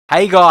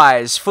Hey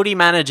guys, Footy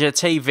Manager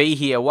TV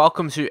here.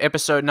 Welcome to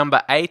episode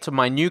number 8 of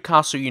my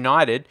Newcastle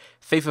United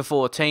FIFA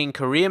 14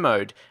 career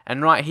mode.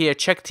 And right here,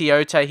 check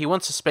Tiote. He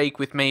wants to speak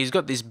with me. He's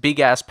got this big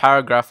ass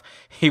paragraph.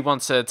 He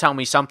wants to tell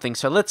me something.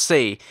 So let's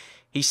see.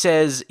 He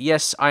says,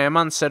 "Yes, I am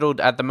unsettled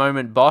at the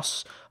moment,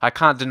 boss. I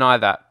can't deny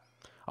that.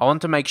 I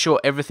want to make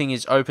sure everything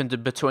is open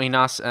between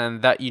us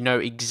and that you know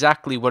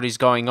exactly what is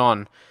going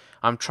on.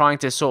 I'm trying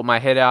to sort my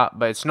head out,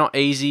 but it's not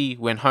easy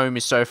when home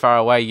is so far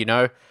away, you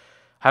know.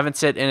 Haven't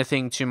said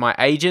anything to my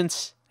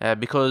agents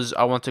because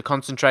I want to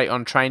concentrate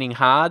on training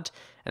hard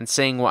and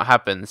seeing what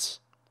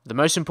happens. The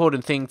most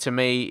important thing to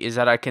me is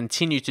that I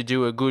continue to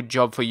do a good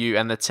job for you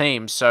and the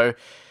team." So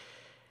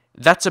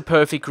that's a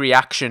perfect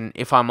reaction,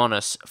 if I'm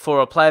honest. For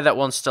a player that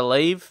wants to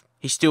leave,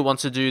 he still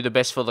wants to do the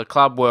best for the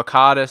club, work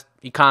harder.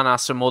 You can't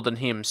ask for more than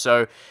him.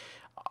 So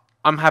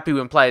I'm happy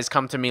when players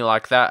come to me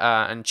like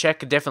that. And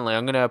check, definitely.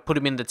 I'm going to put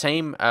him in the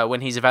team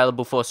when he's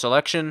available for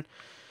selection.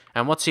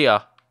 And what's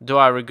here? Do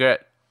I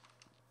regret?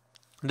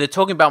 They're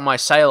talking about my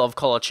sale of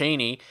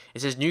Colaccini.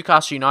 It says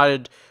Newcastle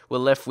United were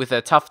left with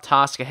a tough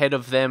task ahead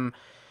of them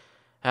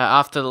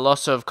after the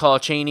loss of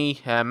Colaccini.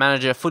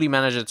 Footy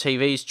Manager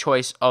TV's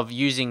choice of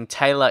using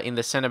Taylor in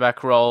the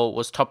centre-back role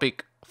was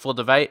topic for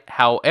debate.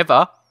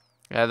 However,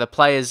 the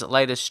player's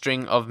latest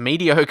string of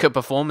mediocre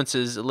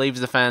performances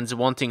leaves the fans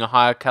wanting a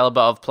higher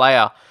calibre of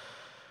player.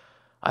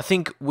 I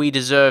think we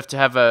deserve to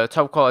have a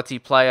top-quality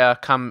player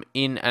come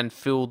in and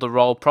fill the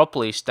role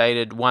properly,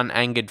 stated one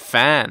angered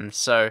fan.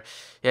 So,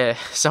 yeah,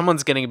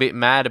 someone's getting a bit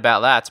mad about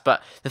that.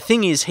 But the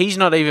thing is, he's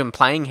not even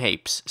playing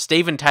heaps.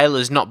 Stephen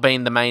Taylor's not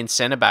been the main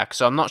centre-back,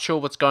 so I'm not sure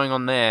what's going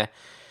on there.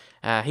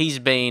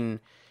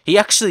 He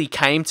actually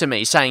came to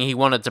me saying he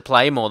wanted to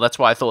play more. That's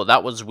why I thought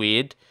that was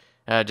weird,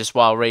 just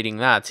while reading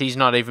that. He's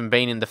not even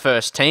been in the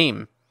first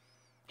team.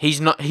 He's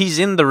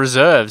in the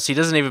reserves. He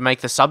doesn't even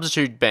make the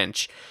substitute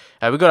bench.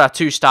 We've got our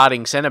two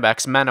starting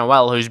centre-backs,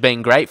 Manuel, who's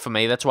been great for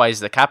me. That's why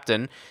he's the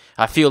captain.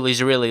 I feel he's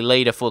a really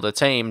leader for the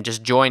team,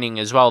 just joining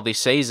as well this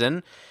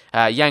season.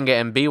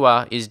 Yanga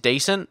Mbiwa is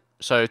decent.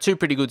 So two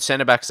pretty good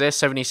centre-backs there,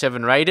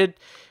 77 rated.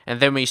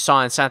 And then we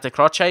signed Santa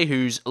Croce,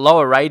 who's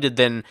lower rated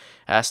than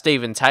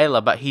Stephen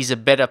Taylor, but he's a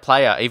better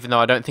player, even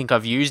though I don't think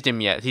I've used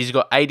him yet. He's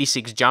got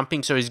 86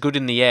 jumping, so he's good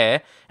in the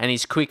air, and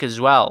he's quick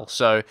as well.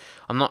 So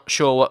I'm not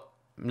sure what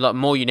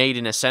more you need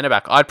in a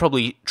centre-back. I'd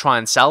probably try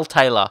and sell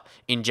Taylor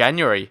in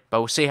January,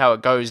 but we'll see how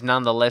it goes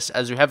nonetheless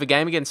as we have a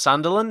game against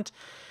Sunderland.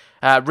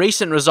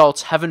 Recent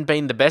results haven't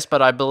been the best, but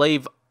I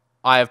believe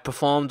I have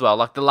performed well.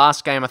 Like the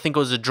last game, I think it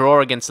was a draw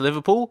against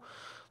Liverpool.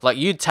 Like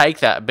you'd take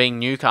that being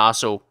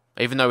Newcastle,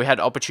 even though we had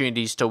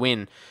opportunities to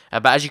win.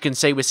 But as you can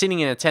see, we're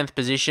sitting in a 10th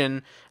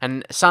position,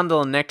 and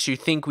Sunderland next, you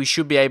think we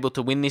should be able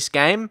to win this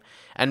game.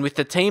 And with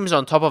the teams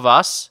on top of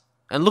us,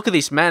 and look at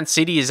this, Man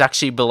City is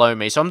actually below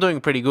me, so I'm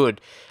doing pretty good.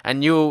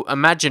 And you'll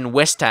imagine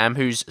West Ham,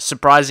 who's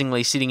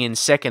surprisingly sitting in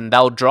second,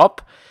 they'll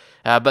drop,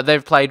 but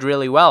they've played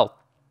really well.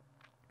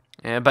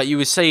 But you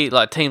would see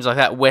like teams like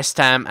that, West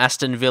Ham,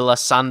 Aston Villa,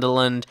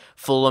 Sunderland,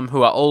 Fulham,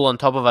 who are all on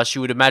top of us.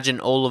 You would imagine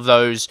all of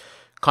those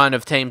kind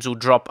of teams will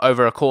drop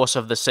over a course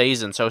of the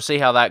season. So we'll see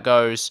how that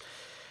goes.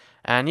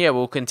 And yeah,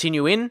 we'll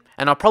continue in,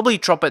 and I'll probably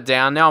drop it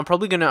down. Now I'm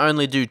probably going to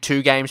only do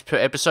 2 games per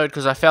episode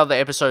because I felt the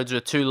episodes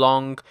were too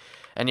long.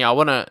 And yeah, I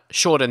want to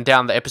shorten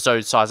down the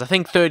episode size. I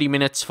think 30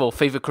 minutes for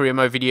FIFA Career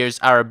Mode videos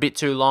are a bit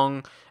too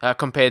long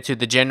compared to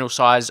the general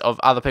size of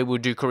other people who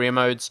do career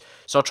modes.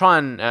 So I'll try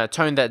and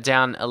tone that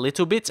down a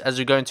little bit as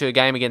we go into a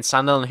game against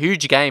Sunderland.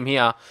 Huge game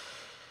here.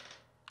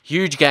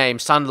 Huge game,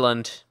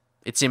 Sunderland.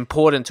 It's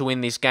important to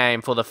win this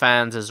game for the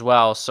fans as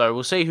well. So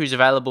we'll see who's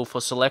available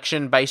for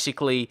selection.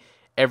 Basically,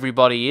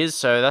 everybody is,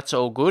 so that's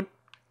all good.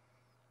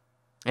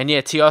 And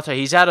yeah, Tiote,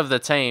 he's out of the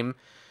team.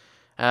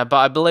 But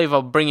I believe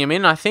I'll bring him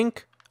in, I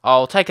think.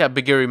 I'll take out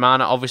Bigirimana.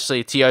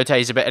 Obviously,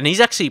 Tiote's a bit... And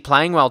he's actually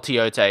playing well,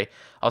 Tiote.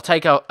 I'll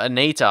take out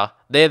Anita.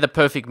 They're the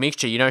perfect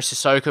mixture. You know,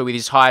 Sissoko with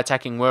his high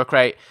attacking work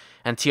rate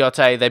and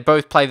Tiote, they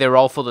both play their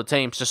role for the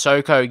team.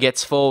 Sissoko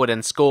gets forward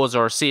and scores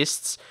or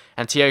assists.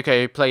 And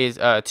Tiote plays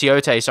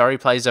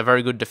a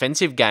very good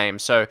defensive game.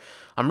 So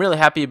I'm really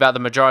happy about the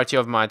majority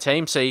of my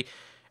team. See,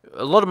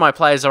 a lot of my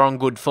players are on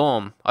good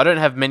form. I don't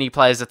have many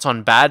players that's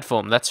on bad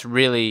form. That's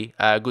really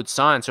a good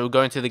sign. So we'll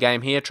go into the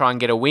game here, try and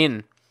get a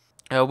win.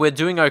 We're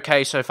doing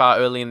okay so far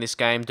early in this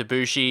game.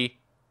 Debussy,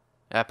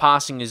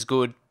 passing is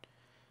good.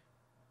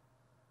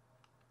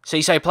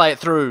 Cisse, play it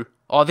through.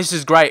 Oh, this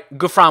is great.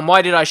 Gufran,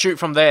 why did I shoot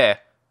from there?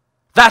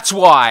 That's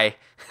why.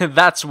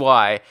 That's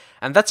why.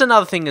 And that's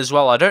another thing as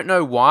well. I don't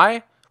know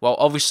why. Well,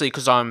 obviously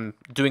because I'm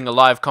doing a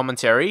live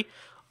commentary.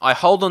 I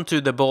hold on to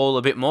the ball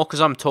a bit more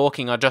because I'm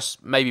talking. I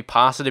just maybe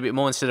pass it a bit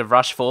more instead of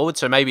rush forward.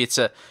 So maybe it's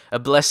a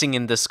blessing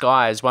in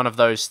disguise, one of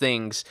those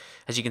things.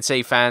 As you can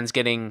see, fans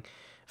getting...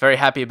 very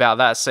happy about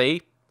that.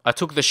 See, I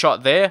took the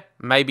shot there.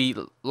 Maybe,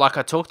 like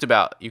I talked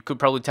about, you could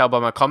probably tell by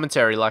my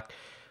commentary, like,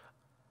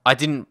 I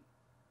didn't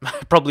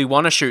probably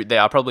want to shoot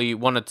there. I probably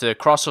wanted to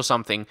cross or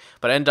something,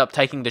 but I ended up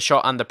taking the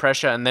shot under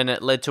pressure, and then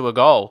it led to a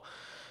goal.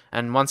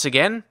 And once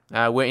again,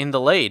 we're in the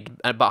lead,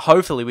 but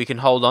hopefully we can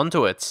hold on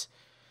to it.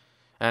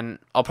 And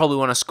I'll probably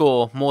want to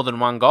score more than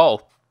one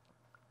goal.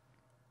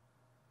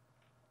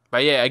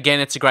 But yeah, again,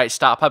 it's a great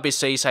start. Papiss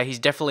Cisse, he's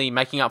definitely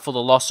making up for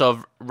the loss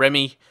of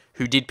Remy,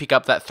 who did pick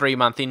up that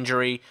 3-month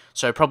injury.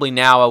 So probably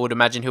now I would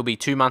imagine he'll be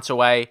 2 months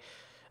away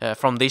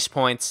from this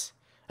point.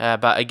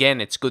 But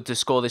again, it's good to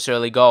score this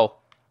early goal.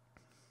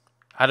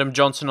 Adam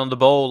Johnson on the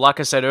ball.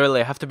 Like I said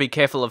earlier, have to be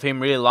careful of him.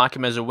 Really like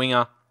him as a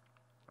winger.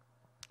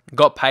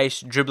 Got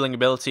pace, dribbling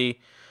ability.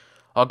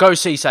 Oh, go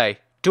Cisse.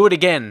 Do it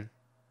again.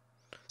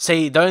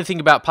 See, the only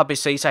thing about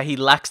Papiss Cisse, he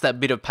lacks that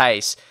bit of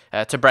pace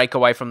to break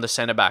away from the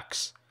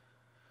centre-backs.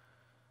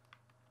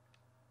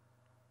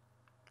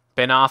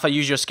 Ben Arthur,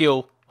 use your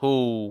skill.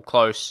 Ooh,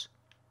 close.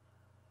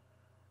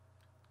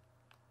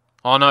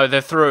 Oh no,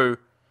 they're through.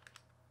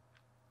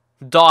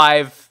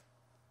 Dive.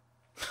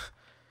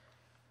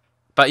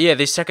 But yeah,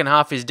 this second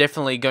half is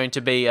definitely going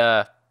to be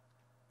a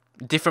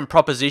different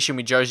proposition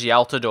with Josie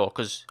Altidore.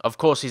 Because, of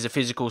course, he's a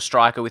physical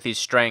striker with his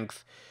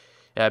strength.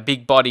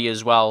 Big body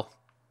as well.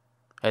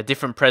 A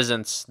different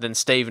presence than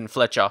Steven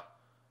Fletcher.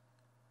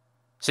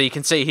 So you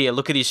can see here,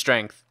 look at his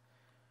strength.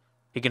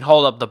 He can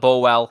hold up the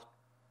ball well.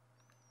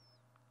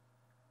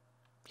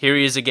 Here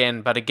he is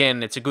again, but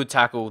again, it's a good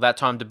tackle. That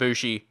time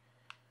Debussy.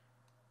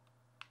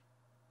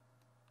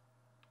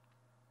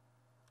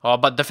 Oh,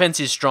 but defense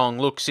is strong.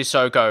 Look,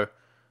 Sissoko.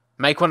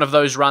 Make one of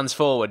those runs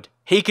forward.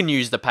 He can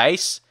use the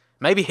pace.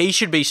 Maybe he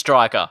should be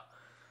striker.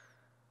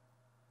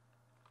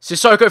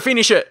 Sissoko,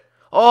 finish it.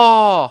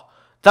 Oh,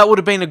 that would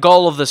have been a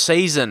goal of the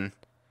season.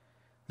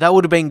 That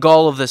would have been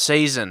goal of the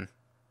season.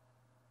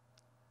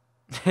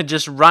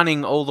 Just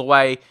running all the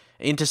way,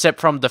 intercept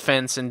from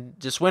defense, and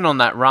just went on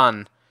that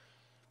run.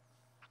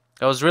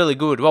 That was really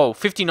good. Whoa,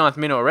 59th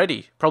minute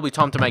already. Probably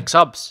time to make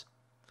subs.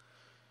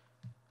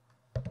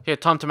 Yeah,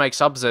 time to make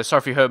subs there. Sorry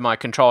if you heard my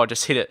control, I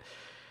just hit it.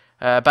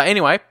 But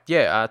anyway,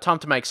 yeah, time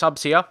to make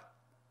subs here.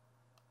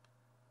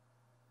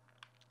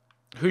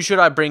 Who should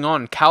I bring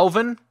on?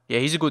 Calvin? Yeah,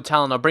 he's a good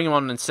talent. I'll bring him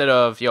on instead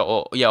of...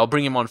 I'll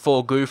bring him on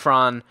for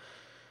Gouffran.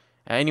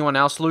 Anyone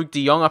else? Luke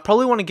de Jong. I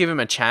probably want to give him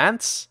a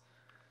chance.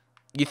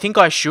 You think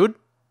I should?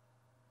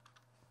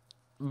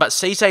 But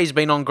Cisse's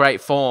been on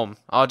great form.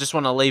 I just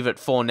want to leave it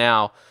for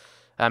now.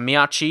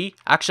 Miyachi.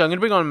 Actually, I'm going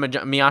to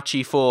bring on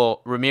Miyachi for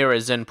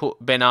Ramirez and put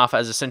Ben Arfa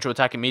as a central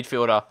attacking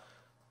midfielder.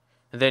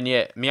 And then,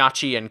 yeah,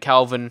 Miyachi and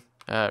Calvin,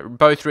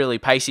 both really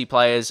pacey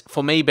players.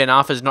 For me, Ben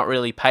Arfa's not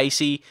really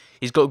pacey.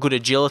 He's got good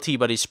agility,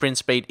 but his sprint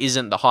speed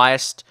isn't the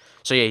highest.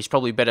 So, yeah, he's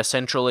probably better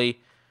centrally.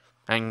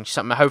 And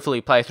something,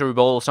 hopefully play through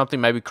ball or something,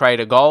 maybe create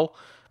a goal.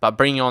 But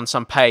bringing on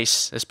some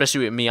pace,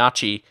 especially with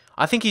Miyachi,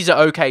 I think he's an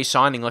okay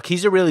signing. Like,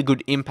 he's a really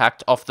good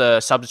impact off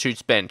the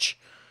substitutes bench.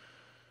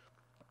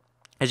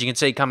 As you can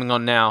see coming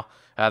on now,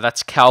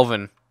 that's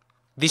Calvin.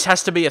 This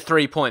has to be a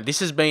 3-point.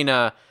 This has been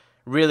a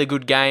really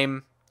good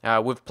game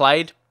we've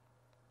played.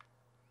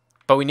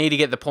 But we need to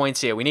get the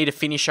points here. We need to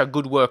finish our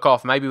good work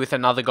off, maybe with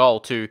another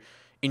goal to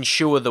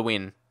ensure the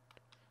win.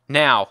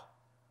 Now.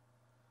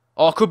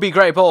 Oh, could be a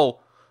great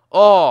ball.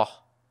 Oh.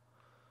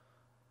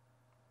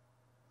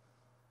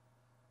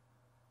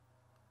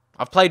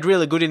 I've played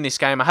really good in this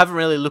game. I haven't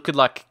really looked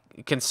like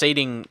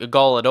conceding a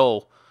goal at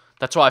all.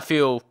 That's why I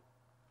feel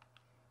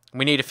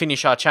we need to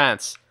finish our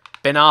chance.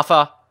 Ben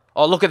Arfa.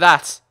 Oh, look at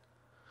that.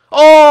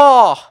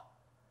 Oh!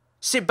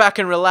 Sit back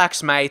and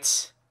relax,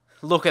 mates.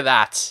 Look at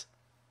that.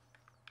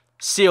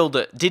 Sealed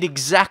it. Did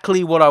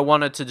exactly what I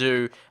wanted to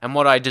do and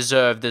what I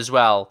deserved as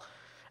well.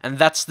 And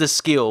that's the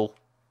skill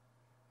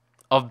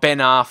of Ben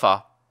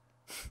Arfa.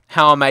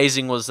 How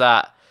amazing was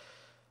that?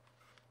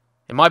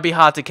 It might be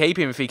hard to keep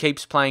him if he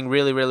keeps playing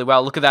really, really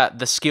well. Look at that.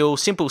 The skill.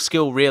 Simple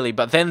skill, really.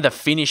 But then the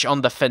finish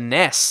on the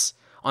finesse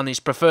on his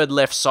preferred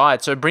left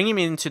side. So bring him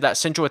into that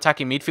central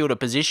attacking midfielder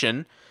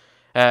position.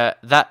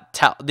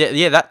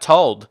 That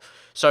told.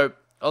 So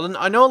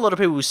I know a lot of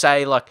people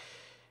say, like,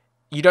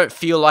 you don't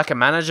feel like a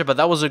manager, but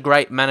that was a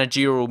great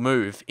managerial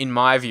move, in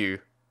my view.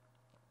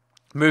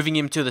 Moving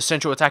him to the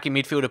central attacking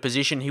midfielder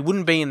position. He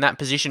wouldn't be in that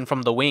position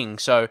from the wing.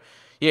 So,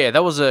 yeah,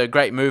 that was a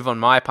great move on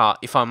my part,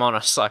 if I'm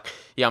honest. Like,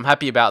 yeah, I'm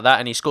happy about that,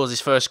 and he scores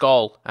his first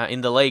goal in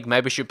the league.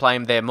 Maybe we should play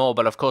him there more,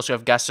 but of course we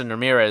have Gaston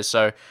Ramirez,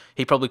 so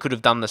he probably could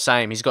have done the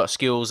same. He's got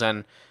skills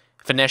and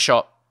finesse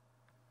shot.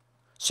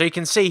 So you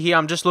can see here,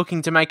 I'm just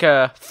looking to make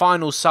a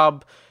final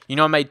sub. You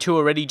know, I made 2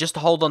 already just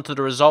to hold on to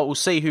the result. We'll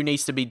see who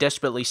needs to be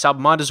desperately sub.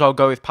 Might as well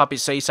go with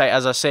Papiss Cisse.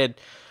 As I said,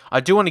 I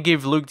do want to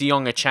give Luke de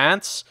Jong a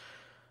chance.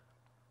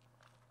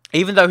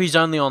 Even though he's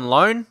only on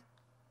loan,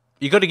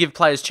 you got to give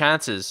players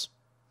chances.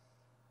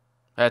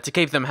 To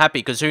keep them happy,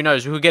 because who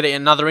knows, we'll get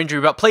another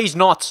injury, but please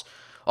not.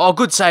 Oh,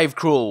 good save,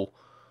 Krul.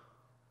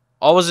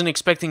 I wasn't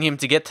expecting him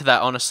to get to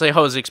that, honestly. I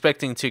was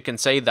expecting to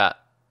concede that.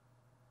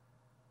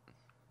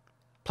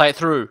 Play it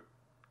through.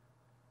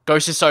 Go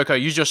Sissoko,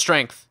 use your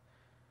strength.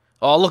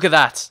 Oh, look at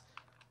that.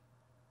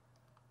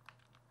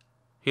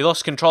 He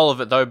lost control of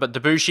it, though, but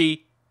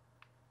Debussy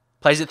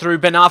plays it through.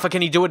 Ben Arfa,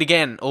 can he do it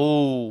again?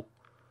 Oh.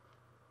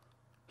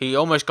 He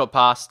almost got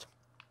past.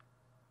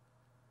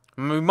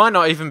 We might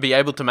not even be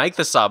able to make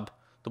the sub.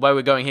 The way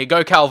we're going here.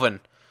 Go, Calvin.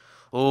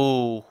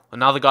 Ooh,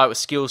 another guy with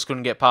skills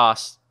couldn't get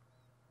past.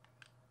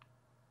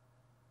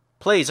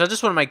 Please, I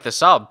just want to make the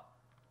sub.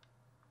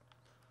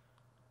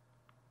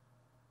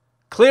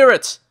 Clear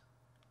it!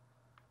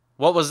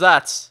 What was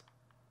that?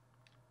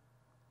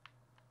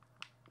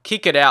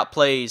 Kick it out,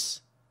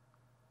 please.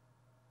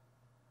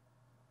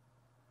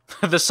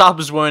 The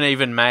subs weren't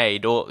even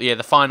made. Or, yeah,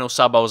 the final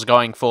sub I was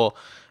going for.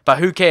 But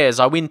who cares?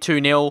 I win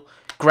 2-0.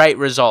 Great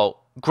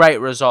result. Great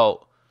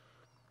result.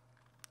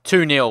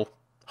 2-0.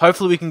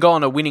 Hopefully we can go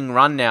on a winning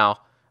run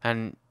now.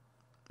 And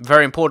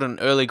very important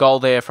early goal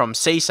there from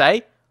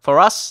Cisse for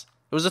us.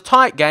 It was a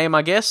tight game,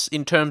 I guess,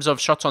 in terms of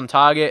shots on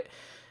target.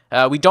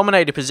 We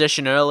dominated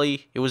possession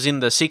early. It was in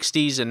the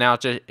 60s, and now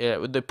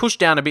they pushed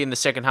down a bit in the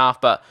second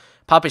half, but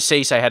Papi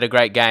Cisse had a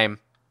great game.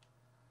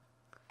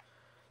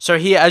 So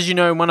here, as you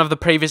know, in one of the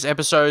previous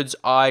episodes,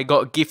 I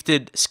got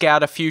gifted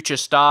Scouter Future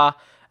Star,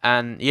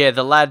 and yeah,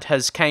 the lad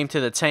has came to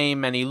the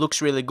team, and he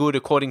looks really good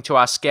according to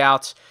our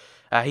scouts.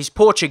 He's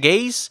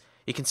Portuguese.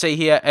 You can see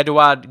here,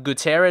 Eduardo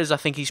Gutierrez, I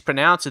think he's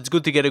pronounced. It's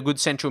good to get a good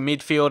central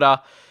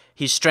midfielder.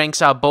 His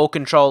strengths are ball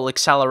control,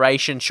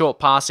 acceleration, short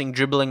passing,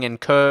 dribbling, and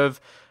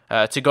curve.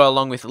 To go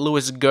along with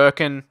Lewis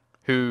Gherkin,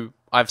 who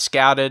I've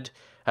scouted,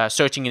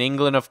 searching in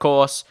England, of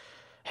course.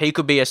 He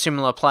could be a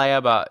similar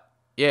player, but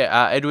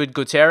yeah, Edward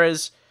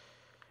Gutierrez,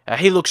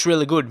 he looks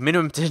really good.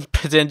 Minimum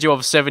potential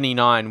of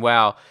 79,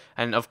 wow.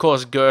 And of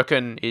course,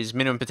 Gherkin is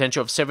minimum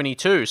potential of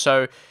 72.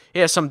 So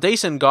yeah, some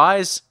decent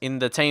guys in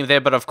the team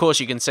there, but of course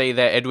you can see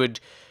that Edward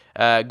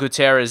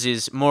Gutierrez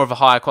is more of a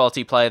higher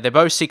quality player. They're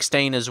both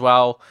 16 as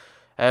well.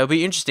 It'll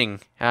be interesting.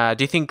 Do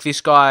you think this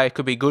guy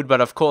could be good?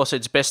 But of course,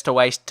 it's best to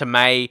wait to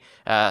May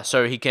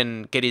so he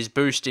can get his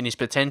boost in his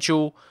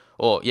potential,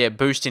 or yeah,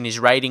 boost in his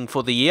rating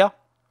for the year.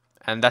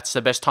 And that's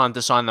the best time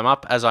to sign them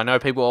up, as I know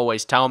people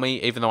always tell me,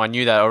 even though I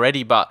knew that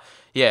already. But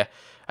yeah,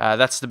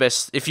 that's the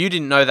best. If you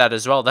didn't know that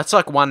as well, that's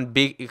like one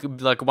big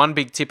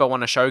tip I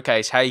want to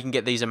showcase: how you can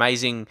get these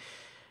amazing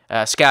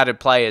scouted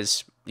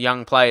players,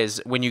 young players,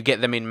 when you get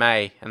them in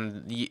May,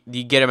 and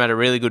you get them at a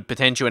really good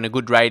potential and a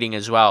good rating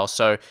as well.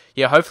 So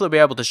yeah, hopefully we'll be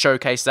able to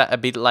showcase that a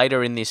bit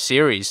later in this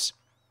series.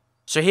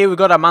 So here we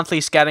got our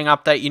monthly scouting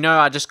update. You know,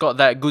 I just got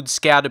that good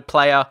scouted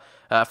player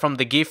from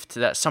the gift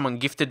that someone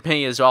gifted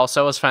me as well,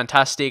 so it was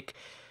fantastic.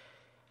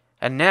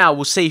 And now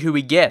we'll see who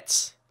we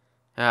get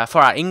for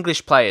our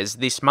English players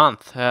this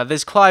month.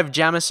 There's Clive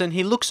Jamison.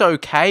 He looks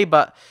okay,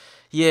 but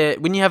yeah,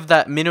 when you have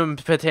that minimum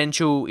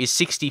potential is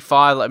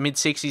 65, like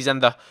mid-60s,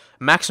 and the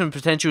maximum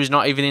potential is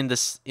not even in the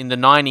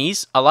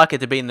 90s. I like it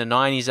to be in the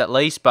 90s at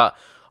least, but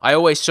I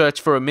always search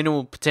for a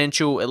minimal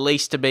potential at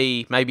least to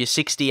be maybe a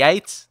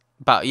 68.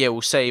 But yeah,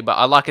 we'll see. But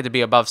I like it to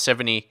be above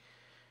 70.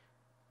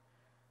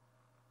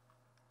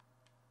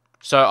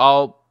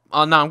 So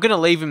I'm going to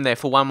leave him there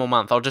for one more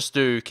month. I'll just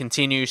do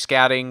continue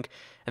scouting.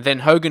 And then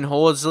Hogan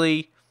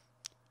Horsley,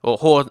 or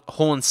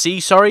Hornsey,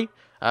 sorry,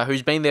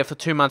 who's been there for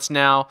 2 months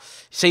now.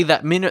 See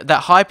that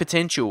that high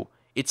potential,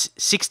 it's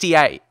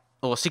 68.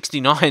 Or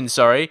 69,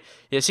 sorry.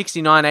 Yeah,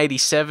 69,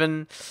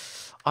 87.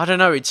 I don't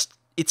know, it's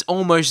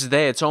almost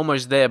there. It's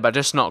almost there, but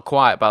just not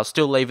quite. But I'll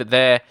still leave it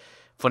there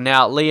for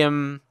now.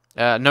 Liam,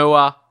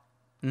 Noah,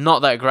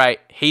 not that great.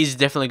 He's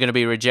definitely going to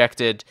be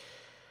rejected.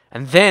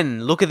 And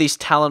then, look at this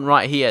talent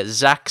right here,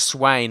 Zach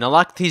Swain. I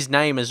liked his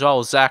name as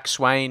well, Zach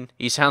Swain.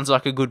 He sounds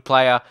like a good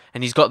player,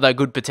 and he's got that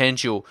good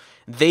potential.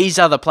 These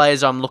are the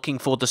players I'm looking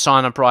for to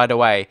sign up right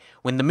away.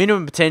 When the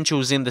minimum potential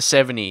is in the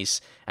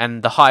 70s,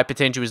 and the high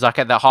potential is like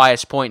at the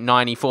highest point,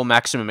 94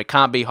 maximum. It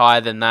can't be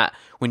higher than that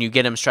when you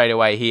get him straight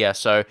away here.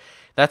 So,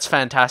 that's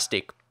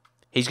fantastic.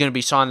 He's going to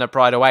be signed up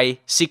right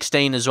away.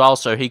 16 as well,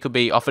 so he could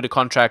be offered a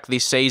contract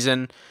this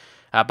season.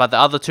 But the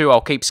other two,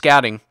 I'll keep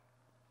scouting.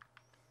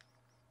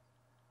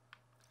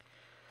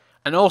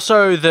 And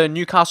also, the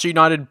Newcastle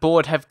United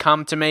board have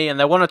come to me and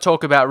they want to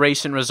talk about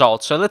recent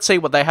results. So let's see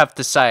what they have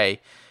to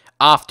say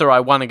after I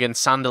won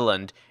against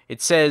Sunderland.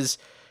 It says,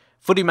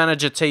 Footy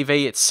Manager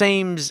TV, it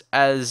seems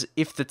as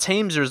if the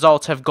team's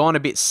results have gone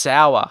a bit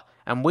sour,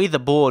 and we, the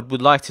board,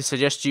 would like to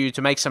suggest to you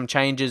to make some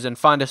changes and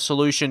find a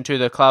solution to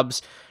the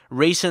club's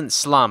recent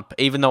slump,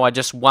 even though I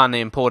just won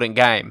an important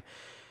game.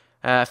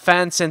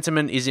 Fan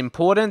sentiment is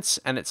important,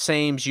 and it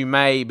seems you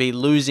may be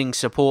losing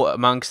support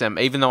amongst them,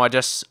 even though I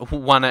just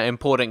won an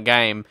important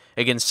game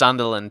against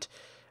Sunderland.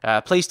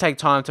 Please take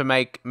time to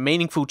make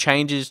meaningful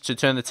changes to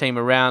turn the team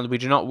around. We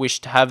do not wish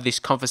to have this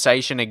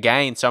conversation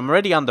again. So I'm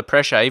already under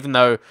pressure, even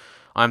though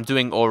I'm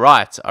doing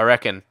alright, I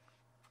reckon.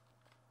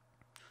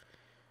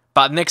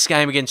 But next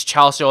game against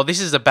Chelsea, oh, this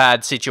is a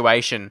bad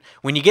situation.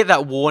 When you get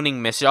that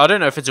warning message, I don't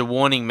know if it's a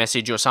warning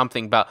message or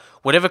something, but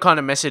whatever kind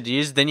of message it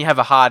is, then you have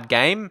a hard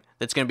game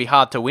that's going to be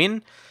hard to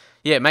win.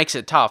 Yeah, it makes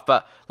it tough.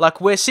 But, like,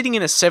 we're sitting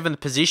in a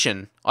 7th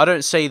position. I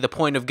don't see the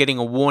point of getting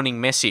a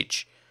warning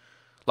message.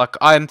 Like,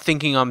 I'm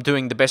thinking I'm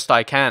doing the best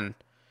I can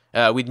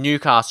with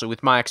Newcastle,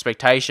 with my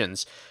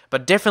expectations.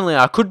 But definitely,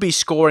 I could be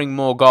scoring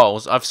more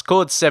goals. I've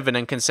scored 7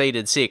 and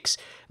conceded 6.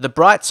 The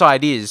bright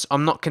side is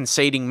I'm not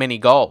conceding many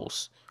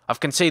goals. I've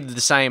conceded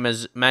the same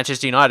as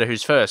Manchester United,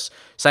 who's first.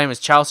 Same as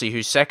Chelsea,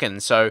 who's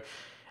second. So,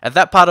 at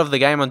that part of the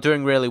game, I'm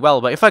doing really well.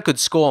 But if I could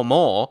score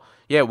more,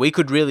 yeah, we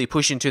could really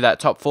push into that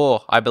top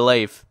 4, I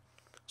believe.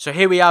 So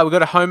here we are. We've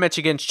got a home match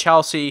against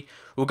Chelsea.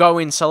 We'll go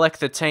in, select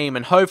the team,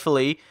 and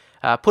hopefully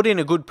put in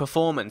a good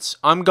performance.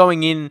 I'm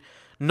going in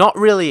not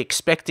really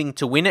expecting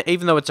to win it,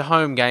 even though it's a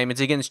home game. It's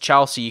against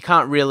Chelsea. You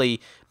can't really,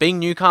 being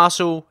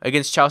Newcastle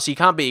against Chelsea, you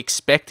can't be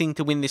expecting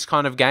to win this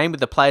kind of game with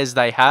the players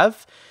they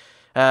have.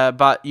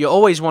 But you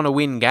always want to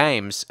win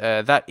games.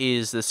 That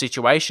is the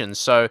situation.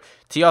 So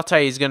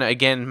Tiote is going to,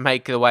 again,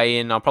 make the way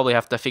in. I'll probably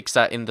have to fix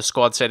that in the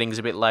squad settings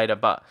a bit later,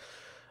 but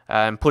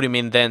put him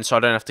in then so I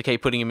don't have to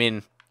keep putting him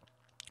in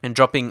and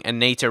dropping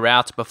Anita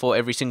out before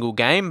every single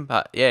game.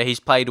 But yeah, he's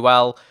played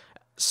well.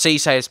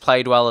 Cisse has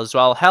played well as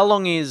well. How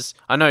long is...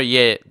 I know,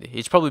 yeah,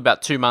 he's probably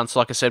about 2 months,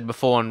 like I said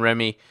before, on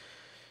Remy.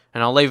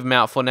 And I'll leave him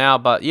out for now.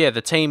 But yeah, the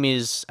team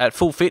is at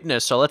full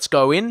fitness, so let's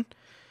go in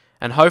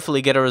and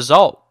hopefully get a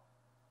result.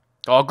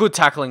 Oh, good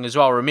tackling as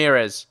well,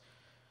 Ramirez.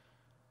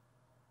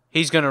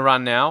 He's going to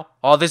run now.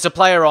 Oh, there's a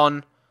player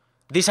on.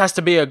 This has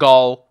to be a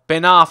goal.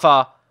 Ben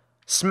Arfa.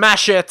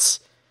 Smash it.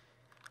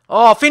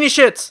 Oh, finish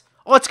it.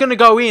 Oh, it's going to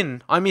go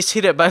in. I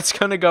mishit it, but it's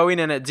going to go in,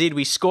 and it did.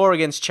 We score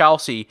against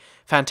Chelsea.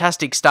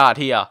 Fantastic start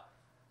here.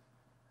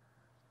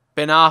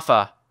 Ben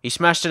Arfa. He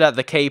smashed it at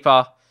the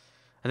keeper.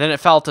 And then it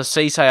fell to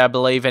Cisse, I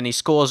believe, and he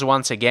scores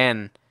once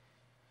again.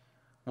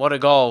 What a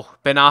goal.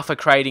 Ben Arfa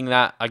creating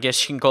that. I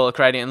guess you can call it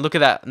creating. And look at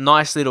that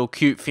nice little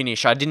cute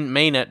finish. I didn't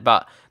mean it,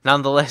 but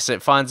nonetheless,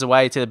 it finds a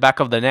way to the back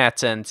of the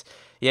net. And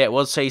yeah, it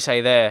was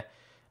Cisse there.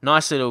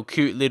 Nice little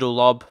cute little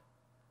lob.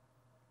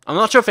 I'm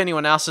not sure if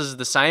anyone else is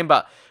the same,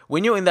 but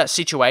when you're in that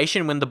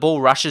situation, when the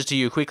ball rushes to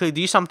you quickly, do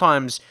you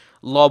sometimes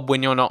lob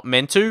when you're not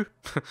meant to?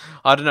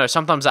 I don't know.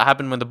 Sometimes that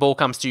happens when the ball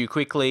comes to you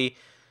quickly.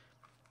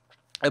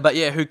 But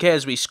yeah, who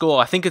cares? We score.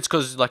 I think it's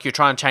because like you're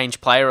trying to change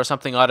player or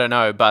something. I don't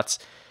know. But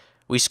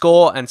we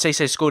score, and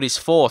Cisse scored his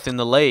 4th in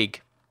the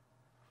league.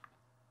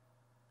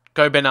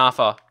 Go Ben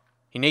Arfa.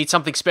 He needs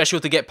something special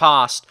to get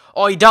past.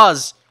 Oh, he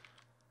does.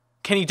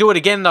 Can he do it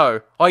again,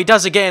 though? Oh, he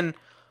does again.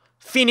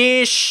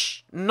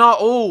 Finish. No.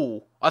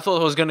 Oh, I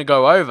thought it was going to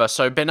go over.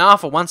 So Ben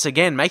Arfa, once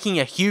again, making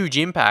a huge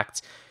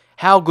impact.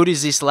 How good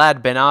is this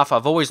lad, Ben Arfa?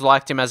 I've always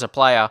liked him as a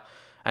player,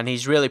 and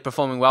he's really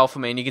performing well for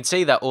me. And you can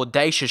see that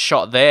audacious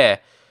shot there.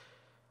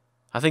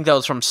 I think that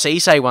was from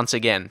Cisse once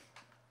again.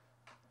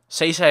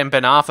 Cisse and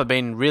Ben Arfa have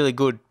been really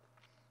good.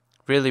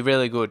 Really,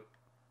 really good.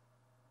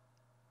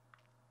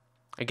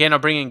 Again, I'll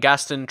bring in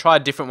Gaston. Try a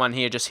different one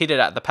here. Just hit it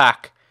at the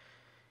pack.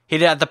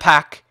 Hit it at the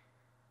pack.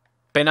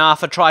 Ben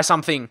Arfa, try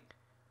something.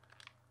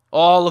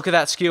 Oh, look at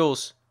that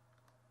skills.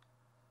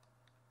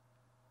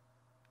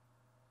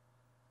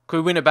 Could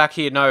we win it back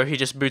here? No, he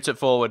just boots it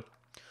forward.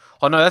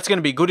 Oh, no, that's going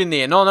to be good in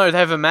there. No, they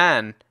have a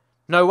man.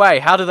 No way.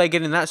 How do they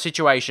get in that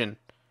situation?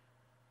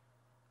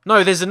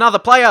 No, there's another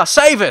player.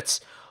 Save it.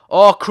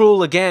 Oh,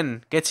 Krul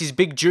again. Gets his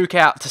big juke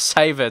out to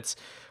save it.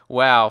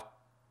 Wow.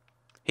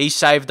 He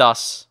saved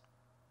us.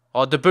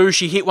 Oh,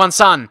 Debussy hit one,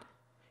 son.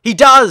 He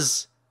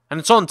does. And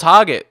it's on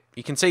target.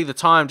 You can see the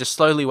time just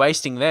slowly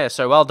wasting there.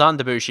 So well done,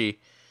 Debussy.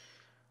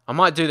 I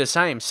might do the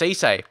same.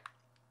 Cisse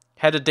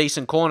had a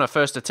decent corner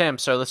first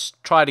attempt. So let's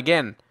try it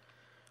again.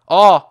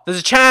 Oh, there's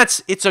a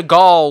chance. It's a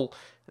goal.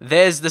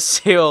 There's the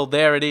seal.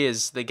 There it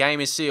is. The game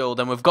is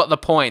sealed. And we've got the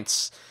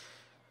points.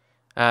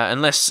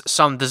 Unless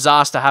some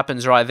disaster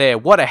happens right there.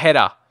 What a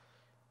header.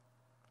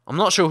 I'm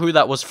not sure who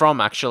that was from,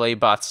 actually,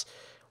 but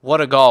what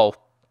a goal.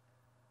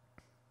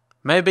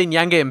 May have been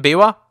Yange and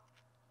Biwa.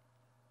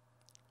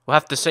 We'll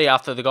have to see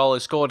after the goal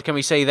is scored. Can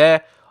we see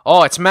there?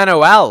 Oh, it's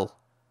Manuel.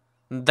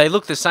 They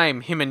look the same,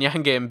 him and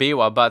Yange and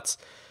Biwa, but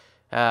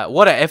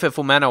what an effort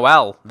for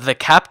Manuel, the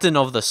captain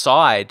of the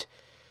side.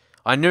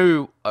 I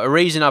knew a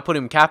reason I put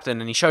him captain,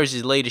 and he shows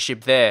his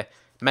leadership there,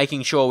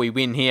 making sure we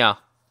win here.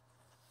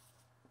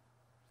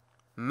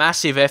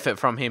 Massive effort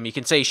from him. You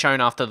can see shown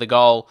after the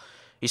goal.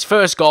 His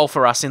first goal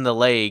for us in the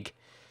league.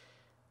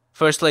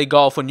 First league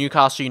goal for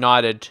Newcastle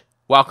United.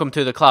 Welcome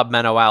to the club,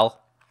 Manuel.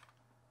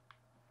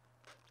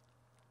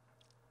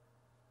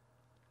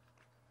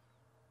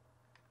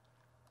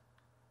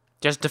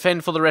 Just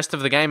defend for the rest of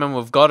the game and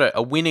we've got it.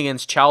 A win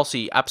against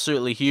Chelsea.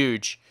 Absolutely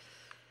huge.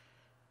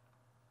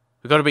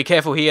 We've got to be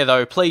careful here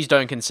though. Please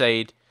don't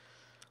concede.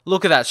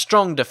 Look at that.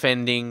 Strong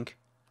defending.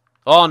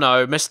 Oh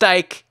no.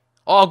 Mistake.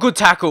 Oh, good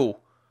tackle.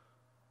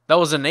 That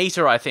was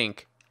Anita, I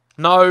think.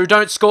 No,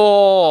 don't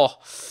score.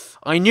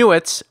 I knew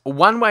it.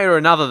 One way or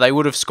another, they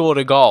would have scored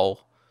a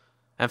goal.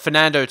 And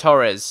Fernando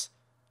Torres.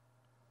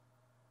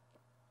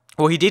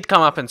 Well, he did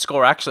come up and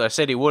score, actually. I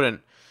said he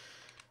wouldn't.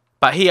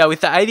 But here, with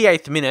the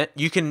 88th minute,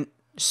 you can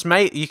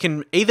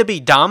either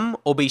be dumb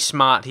or be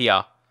smart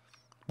here.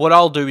 What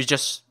I'll do is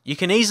just... You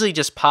can easily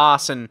just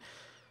pass and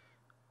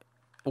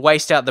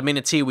waste out the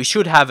minutes here. We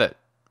should have it.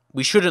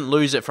 We shouldn't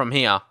lose it from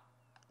here.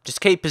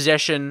 Just keep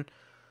possession...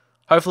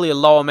 Hopefully a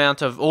low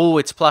amount of... Oh,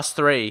 it's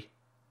 +3.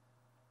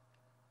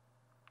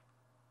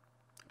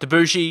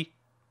 Debussy.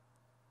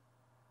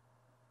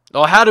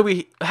 Oh, how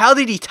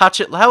did he touch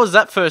it? How was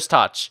that first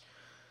touch?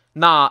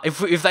 Nah,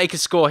 if they could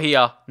score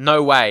here,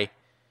 no way.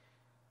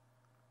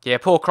 Yeah,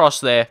 poor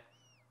cross there.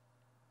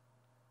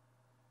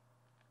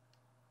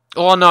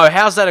 Oh no,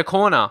 how's that a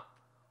corner?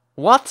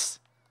 What?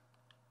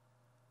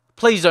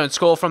 Please don't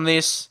score from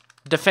this.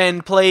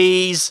 Defend,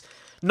 please.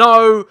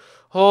 No.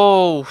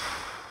 Oh.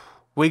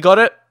 We got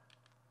it.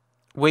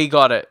 We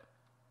got it.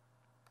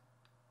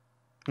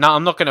 No,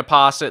 I'm not going to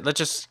pass it. Let's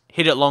just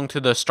hit it long to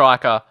the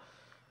striker.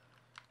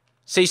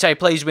 Cisse,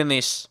 please win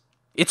this.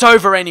 It's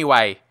over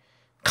anyway.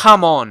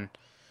 Come on.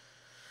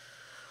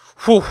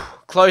 Whew.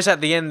 Close at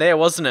the end there,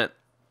 wasn't it?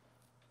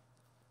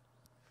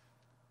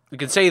 You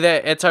can see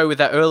there Eto'o with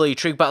that early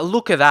trick, but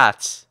look at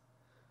that.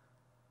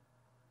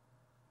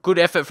 Good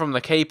effort from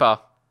the keeper.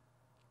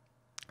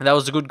 That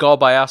was a good goal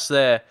by us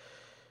there.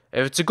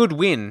 It's a good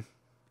win.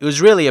 It was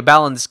really a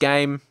balanced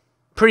game.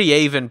 Pretty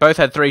even. Both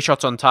had 3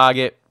 shots on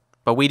target,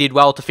 but we did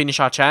well to finish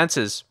our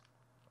chances.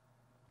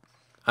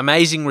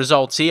 Amazing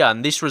results here,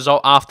 and this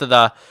result after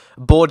the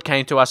board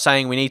came to us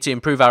saying we need to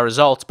improve our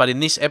results, but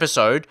in this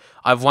episode,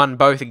 I've won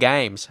both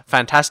games.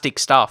 Fantastic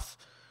stuff.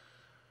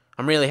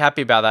 I'm really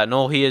happy about that, and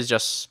all here is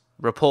just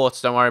reports.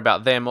 Don't worry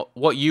about them.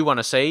 What you want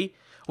to see?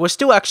 We're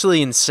still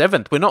actually in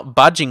 7th. We're not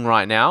budging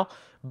right now,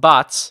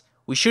 but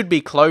we should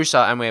be closer,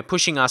 and we're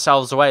pushing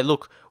ourselves away.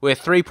 Look, we're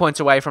 3 points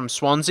away from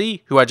Swansea,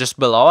 who are just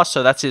below us,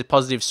 so that's a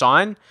positive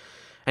sign.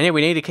 And yeah,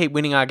 we need to keep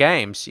winning our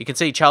games. You can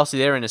see Chelsea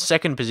there in a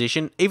 2nd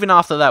position. Even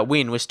after that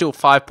win, we're still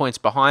 5 points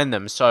behind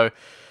them. So,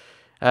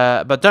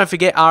 but don't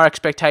forget, our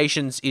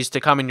expectations is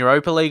to come in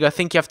Europa League. I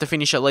think you have to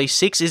finish at least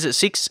 6. Is it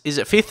 6? Is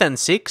it 5th and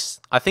 6th?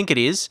 I think it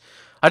is.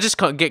 I just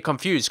can't get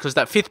confused because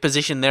that 5th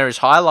position there is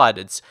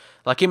highlighted.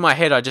 Like in my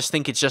head, I just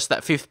think it's just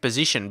that 5th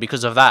position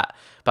because of that.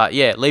 But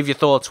yeah, leave your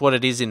thoughts what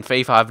it is in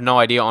FIFA. I have no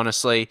idea,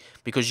 honestly,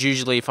 because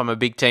usually if I'm a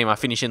big team, I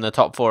finish in the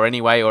top 4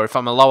 anyway, or if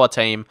I'm a lower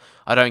team,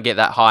 I don't get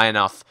that high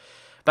enough.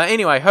 But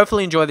anyway,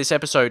 hopefully enjoy this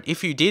episode.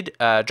 If you did,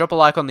 drop a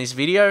like on this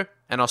video,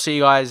 and I'll see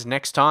you guys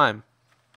next time.